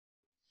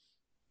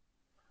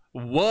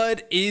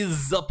What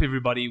is up,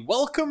 everybody?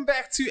 Welcome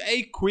back to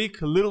a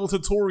quick little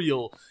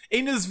tutorial.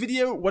 In this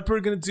video, what we're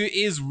gonna do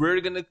is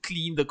we're gonna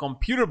clean the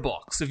computer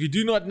box. If you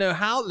do not know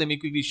how, let me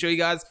quickly show you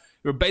guys.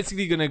 We're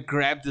basically gonna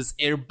grab this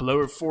air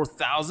blower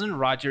 4000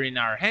 right here in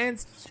our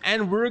hands,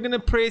 and we're gonna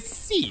press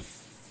C.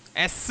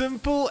 As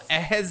simple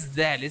as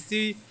that. Let's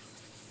see.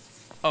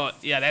 Oh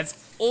yeah,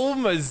 that's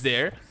almost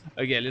there.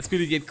 Okay, let's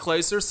quickly get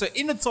closer. So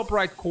in the top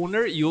right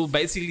corner, you'll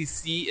basically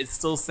see it's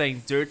still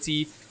saying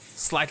dirty,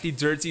 slightly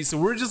dirty. So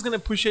we're just gonna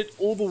push it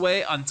all the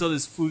way until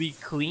it's fully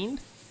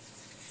cleaned.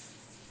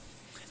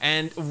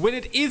 And when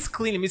it is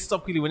clean, let me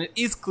stop quickly. When it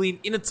is clean,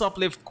 in the top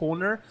left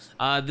corner,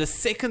 the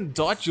second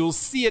dot, you'll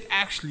see it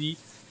actually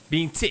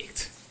being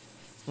ticked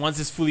once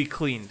it's fully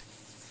cleaned.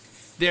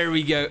 There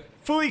we go.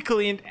 Fully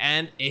cleaned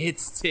and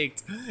it's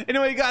ticked.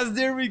 Anyway guys,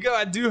 there we go.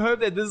 I do hope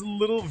that this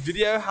little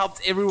video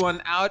helped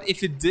everyone out.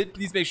 If it did,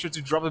 please make sure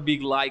to drop a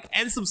big like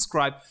and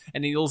subscribe,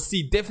 and then you'll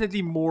see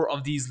definitely more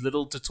of these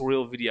little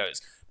tutorial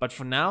videos. But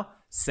for now,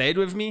 say it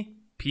with me.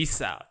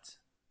 Peace out.